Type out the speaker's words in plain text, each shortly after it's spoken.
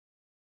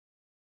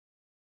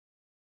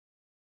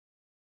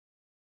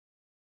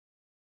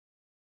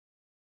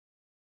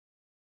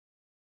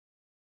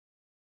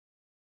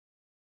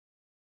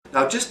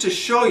Now, just to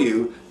show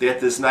you that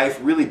this knife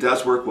really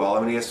does work well,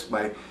 I'm going to ask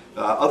my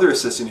other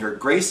assistant here,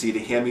 Gracie, to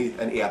hand me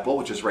an apple,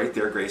 which is right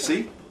there,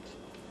 Gracie.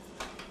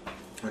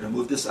 I'm going to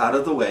move this out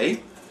of the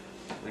way.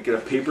 I'm going to get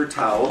a paper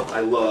towel.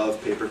 I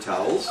love paper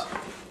towels.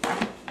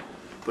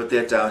 Put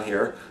that down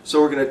here.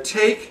 So we're going to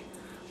take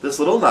this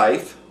little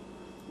knife,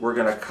 we're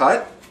going to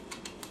cut.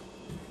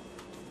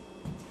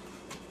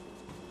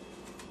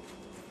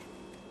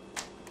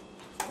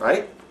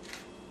 Right?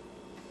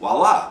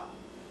 Voila!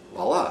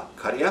 Voila!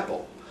 Cut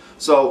apple.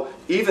 So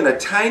even a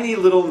tiny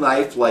little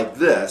knife like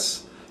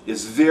this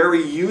is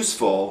very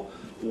useful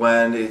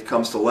when it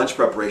comes to lunch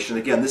preparation.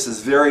 Again, this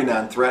is very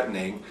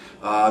non-threatening.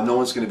 No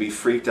one's going to be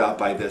freaked out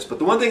by this. But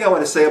the one thing I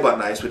want to say about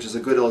knives, which is a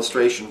good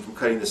illustration from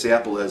cutting this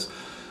apple, is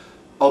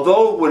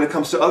although when it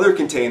comes to other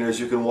containers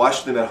you can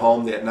wash them at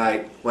home that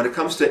night, when it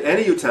comes to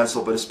any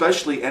utensil, but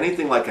especially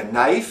anything like a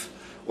knife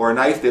or a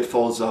knife that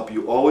folds up,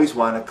 you always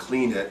want to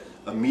clean it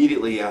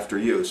immediately after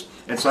use.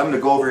 And so I'm going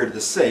to go over here to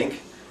the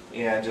sink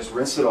and just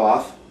rinse it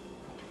off.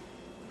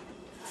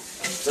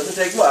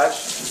 Doesn't take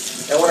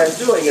much. And what I'm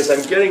doing is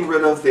I'm getting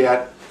rid of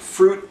that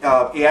fruit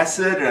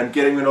acid, and I'm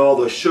getting rid of all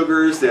those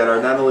sugars that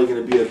are not only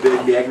going to be a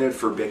big magnet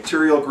for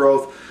bacterial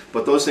growth,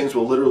 but those things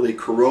will literally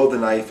corrode the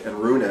knife and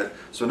ruin it.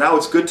 So now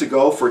it's good to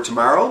go for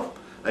tomorrow.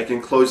 I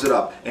can close it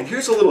up. And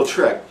here's a little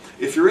trick.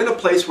 If you're in a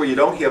place where you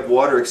don't have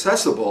water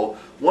accessible,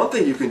 one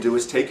thing you can do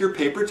is take your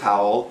paper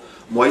towel,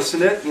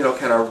 moisten it,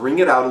 kind of wring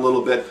it out a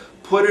little bit,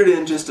 put it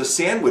in just a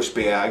sandwich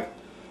bag,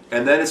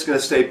 and then it's going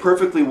to stay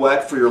perfectly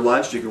wet for your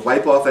lunch. You can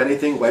wipe off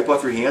anything, wipe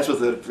off your hands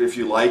with it if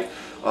you like,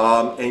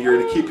 and you're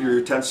going to keep your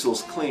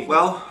utensils clean.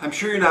 Well, I'm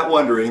sure you're not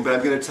wondering, but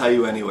I'm going to tell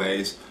you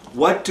anyways.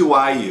 What do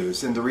I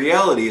use? And the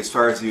reality, as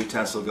far as the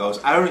utensil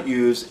goes, I don't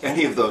use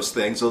any of those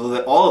things,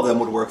 although all of them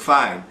would work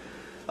fine.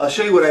 I'll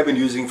show you what I've been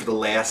using for the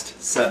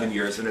last 7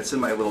 years, and it's in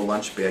my little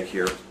lunch bag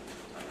here.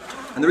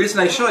 And the reason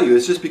I show you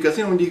is just because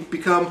when you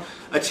become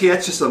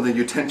attached to something,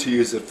 you tend to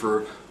use it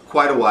for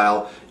quite a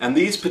while, and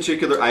these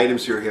particular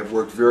items here have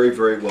worked very,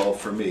 very well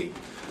for me.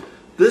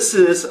 This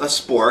is a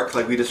spork,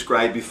 like we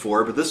described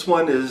before, but this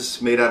one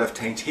is made out of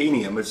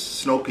titanium. It's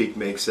Snow Peak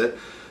makes it.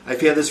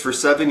 I've had this for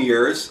 7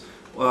 years.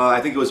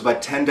 I think it was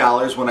about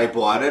 $10 when I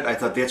bought it. I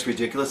thought that's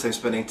ridiculous. I'm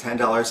spending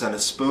 $10 on a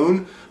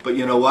spoon. But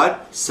you know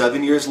what?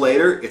 7 years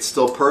later, it's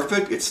still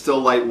perfect. It's still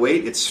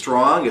lightweight. It's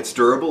strong. It's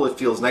durable. It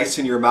feels nice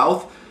in your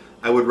mouth.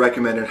 I would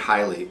recommend it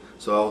highly.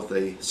 So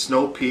the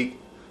Snow Peak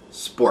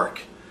Spork.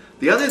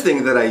 The other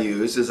thing that I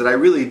use is that I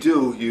really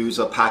do use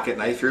a pocket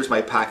knife. Here's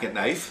my pocket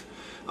knife.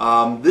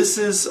 This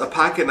is a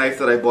pocket knife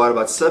that I bought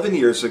about 7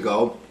 years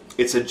ago.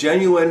 It's a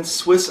genuine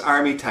Swiss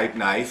Army type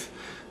knife.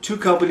 Two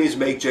companies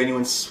make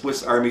genuine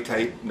Swiss Army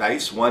type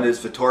knives. One is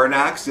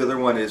Victorinox, the other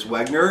one is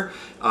Wegner.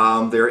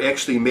 They're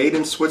actually made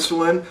in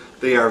Switzerland.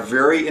 They are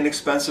very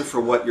inexpensive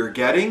for what you're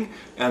getting,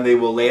 and they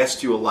will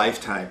last you a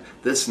lifetime.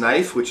 This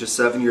knife, which is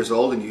 7 years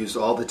old and used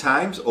all the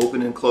time,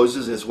 opens and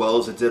closes as well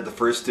as it did the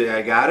first day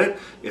I got it.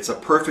 It's a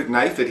perfect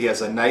knife. It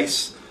has a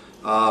nice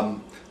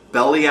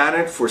belly on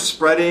it for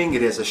spreading.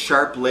 It has a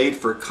sharp blade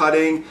for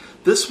cutting.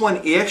 This one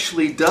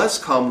actually does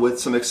come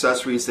with some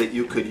accessories that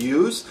you could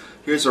use.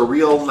 Here's a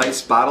real nice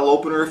bottle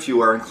opener if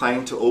you are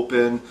inclined to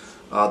open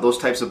those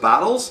types of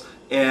bottles.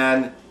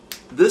 And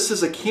this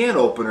is a can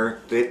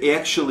opener that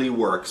actually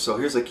works. So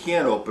here's a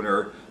can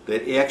opener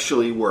that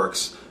actually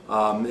works.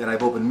 And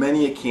I've opened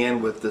many a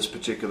can with this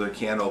particular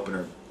can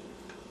opener.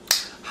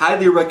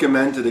 Highly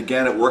recommended.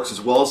 Again, it works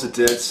as well as it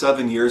did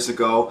 7 years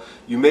ago.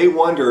 You may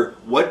wonder,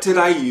 what did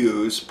I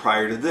use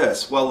prior to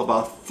this? Well,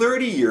 about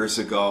 30 years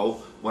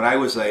ago, when I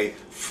was a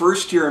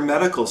first-year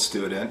medical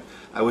student,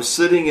 I was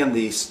sitting in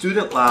the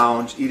student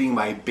lounge eating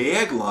my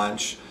bag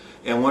lunch,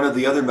 and one of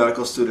the other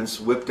medical students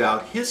whipped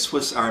out his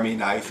Swiss Army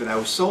knife, and I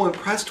was so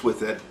impressed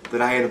with it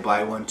that I had to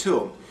buy one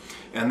too.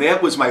 And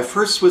that was my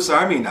first Swiss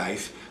Army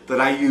knife that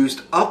I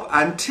used up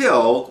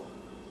until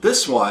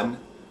this one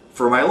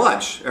for my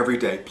lunch every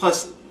day,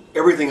 plus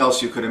everything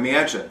else you could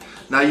imagine.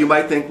 Now you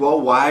might think, well,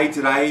 why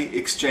did I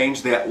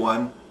exchange that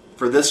one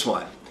for this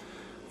one?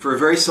 For a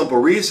very simple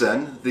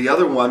reason. The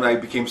other one I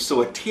became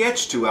so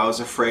attached to, I was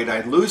afraid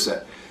I'd lose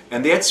it.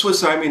 And that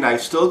Swiss Army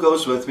knife still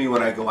goes with me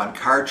when I go on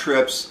car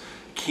trips,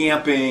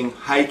 camping,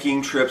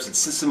 hiking trips. It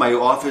sits in my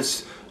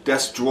office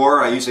desk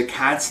drawer. I use it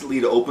constantly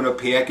to open up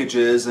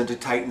packages and to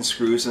tighten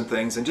screws and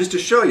things. And just to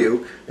show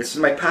you, it's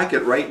in my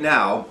pocket right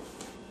now.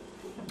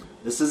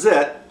 This is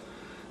it.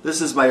 This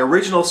is my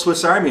original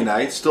Swiss Army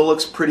knife. Still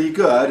looks pretty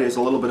good. There's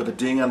a little bit of a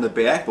ding on the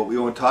back, but we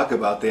won't talk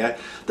about that.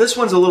 This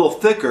one's a little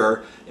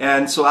thicker,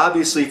 and so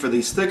obviously for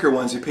these thicker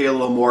ones you pay a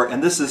little more,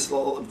 and this is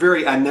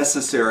very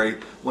unnecessary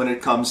when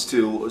it comes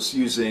to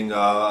using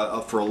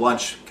for a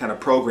lunch kind of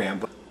program.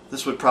 But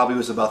this one probably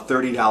was about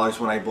 $30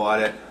 when I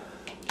bought it.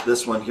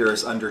 This one here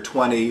is under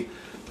 $20.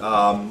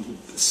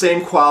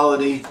 Same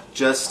quality,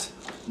 just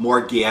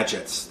more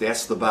gadgets.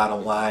 That's the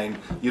bottom line.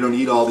 You don't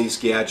need all these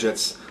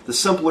gadgets. The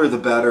simpler the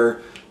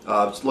better.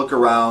 Look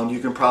around. You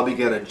can probably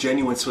get a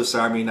genuine Swiss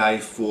Army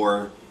knife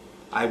for,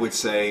 I would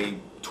say,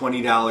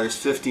 $20,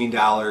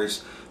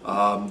 $15.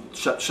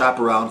 shop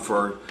around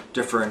for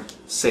different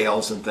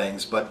sales and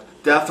things. But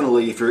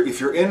definitely, if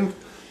you're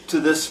into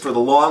this for the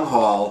long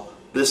haul,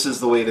 this is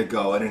the way to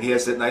go. And it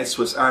has that nice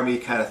Swiss Army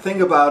kind of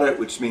thing about it,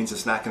 which means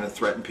it's not going to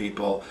threaten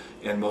people,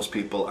 and most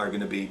people are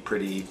going to be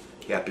pretty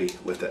happy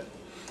with it.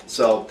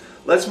 So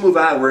let's move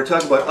on. We're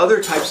going to talk about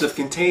other types of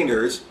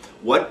containers,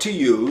 what to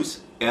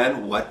use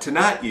and what to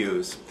not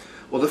use.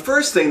 Well, the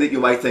first thing that you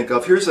might think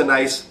of, here's a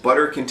nice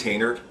butter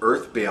container,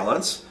 Earth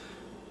Balance,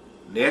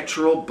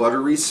 natural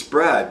buttery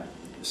spread,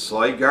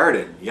 soy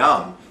garden,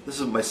 yum. This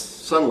is, my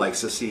son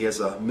likes this, he has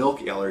a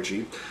milk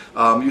allergy.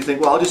 You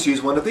think, well, I'll just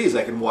use one of these.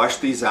 I can wash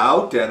these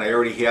out and I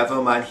already have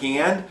them on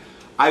hand.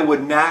 I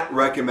would not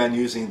recommend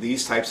using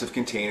these types of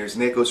containers,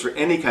 and that goes for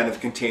any kind of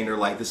container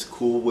like this,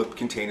 Cool Whip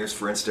containers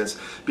for instance,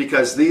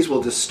 because these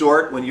will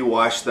distort when you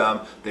wash them,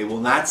 they will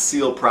not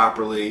seal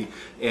properly,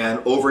 and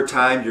over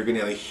time you're going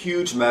to have a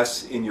huge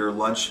mess in your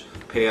lunch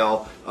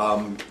pail.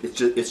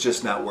 It's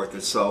just not worth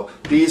it. So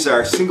these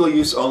are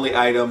single-use only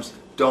items.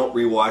 Don't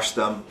rewash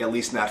them, at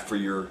least not for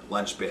your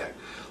lunch bag.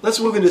 Let's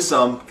move into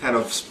some kind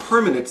of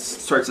permanent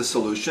sorts of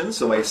solutions.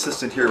 So my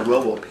assistant here,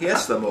 will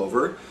pass them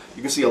over.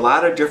 You can see a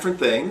lot of different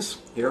things.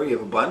 Here we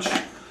have a bunch,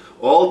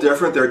 all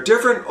different. They're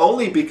different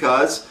only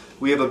because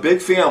we have a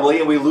big family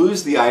and we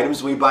lose the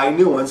items, we buy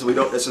new ones. We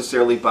don't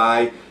necessarily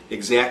buy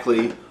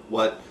exactly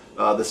what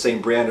the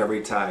same brand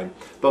every time.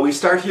 But we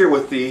start here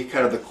with the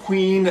kind of the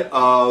queen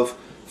of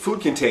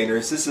food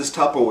containers. This is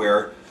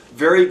Tupperware.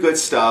 Very good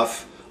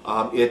stuff.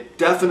 It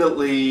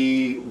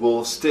definitely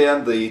will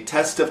stand the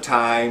test of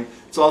time.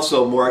 It's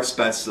also more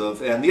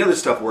expensive, and the other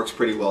stuff works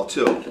pretty well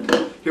too.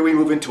 Here we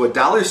move into a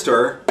dollar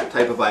store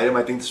type of item.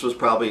 I think this was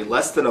probably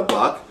less than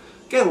 $1.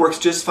 Again, works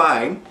just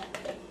fine.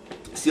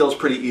 Seals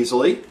pretty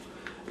easily,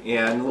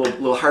 and a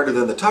little harder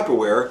than the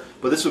Tupperware,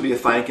 but this would be a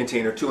fine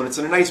container too, and it's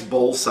in a nice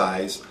bowl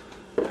size.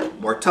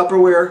 More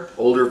Tupperware,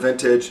 older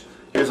vintage.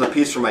 Here's a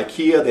piece from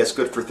IKEA that's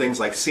good for things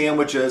like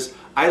sandwiches.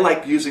 I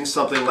like using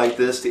something like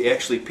this to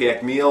actually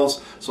pack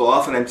meals, so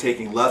often I'm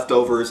taking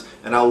leftovers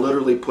and I'll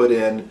literally put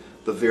in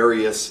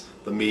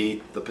the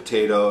meat, the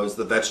potatoes,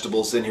 the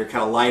vegetables in here,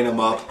 kind of line them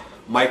up,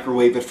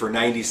 microwave it for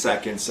 90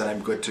 seconds, and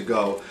I'm good to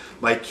go.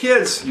 My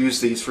kids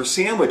use these for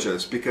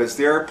sandwiches because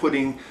they're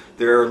putting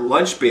their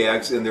lunch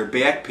bags in their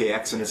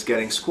backpacks and it's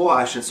getting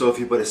squashed, and so if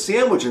you put a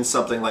sandwich in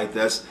something like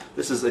this,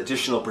 this is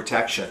additional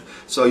protection.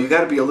 So you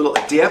got to be a little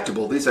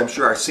adaptable. These, I'm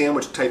sure, are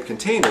sandwich type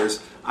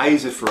containers. I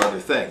use it for other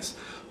things.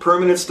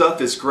 Permanent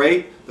stuff is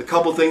great. The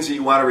couple things that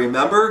you want to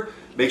remember: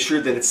 make sure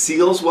that it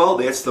seals well,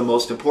 that's the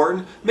most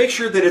important. Make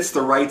sure that it's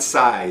the right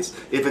size.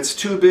 If it's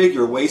too big,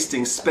 you're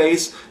wasting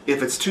space.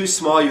 If it's too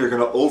small, you're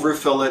going to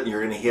overfill it and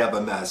you're going to have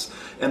a mess.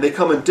 And they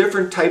come in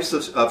different types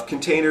of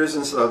containers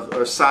and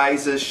of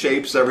sizes,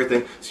 shapes,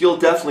 everything. So you'll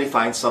definitely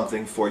find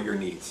something for your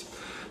needs.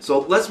 So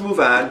let's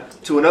move on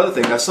to another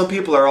thing. Now, some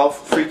people are all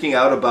freaking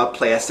out about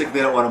plastic.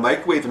 They don't want to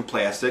microwave in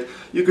plastic.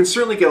 You can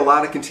certainly get a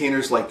lot of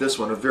containers like this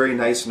one. A very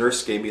nice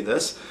nurse gave me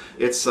this.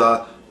 It's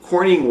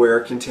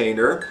Corningware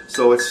container,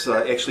 so it's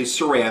actually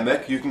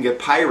ceramic. You can get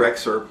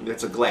Pyrex, or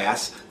it's a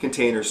glass,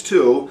 containers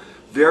too.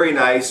 Very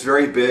nice,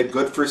 very big,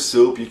 good for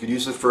soup. You could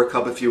use it for a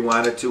cup if you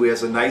wanted to. It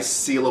has a nice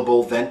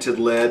sealable vented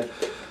lid.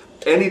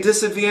 Any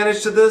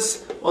disadvantage to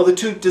this? Well, the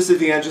two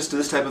disadvantages to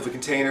this type of a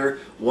container: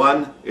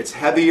 one, it's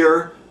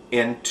heavier,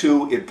 and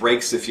two, it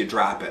breaks if you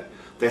drop it.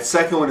 That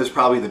second one is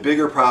probably the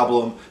bigger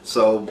problem,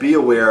 so be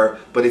aware.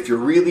 But if you're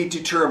really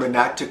determined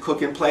not to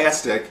cook in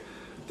plastic,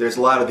 there's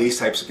a lot of these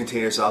types of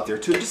containers out there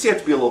too. Just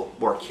have to be a little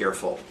more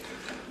careful.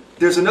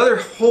 There's another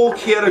whole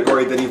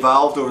category that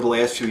evolved over the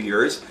last few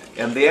years,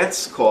 and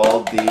that's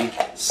called the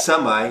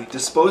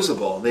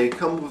semi-disposable. They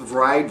come with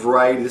a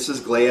variety. This is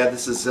Glad,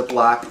 this is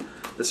Ziploc,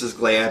 this is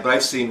Glad, but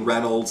I've seen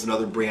Reynolds and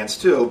other brands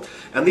too.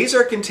 And these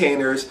are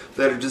containers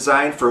that are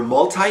designed for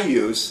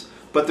multi-use,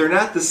 but they're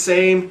not the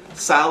same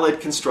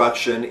solid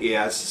construction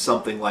as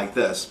something like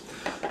this.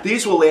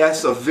 These will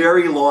last a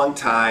very long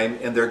time,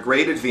 and they're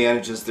great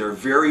advantages. They're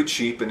very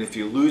cheap, and if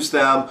you lose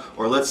them,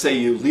 or let's say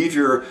you leave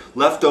your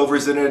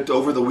leftovers in it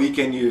over the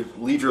weekend, you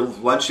leave your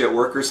lunch at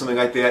work or something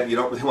like that, you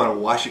don't really want to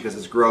wash it because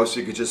it's gross, so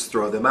you could just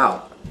throw them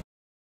out.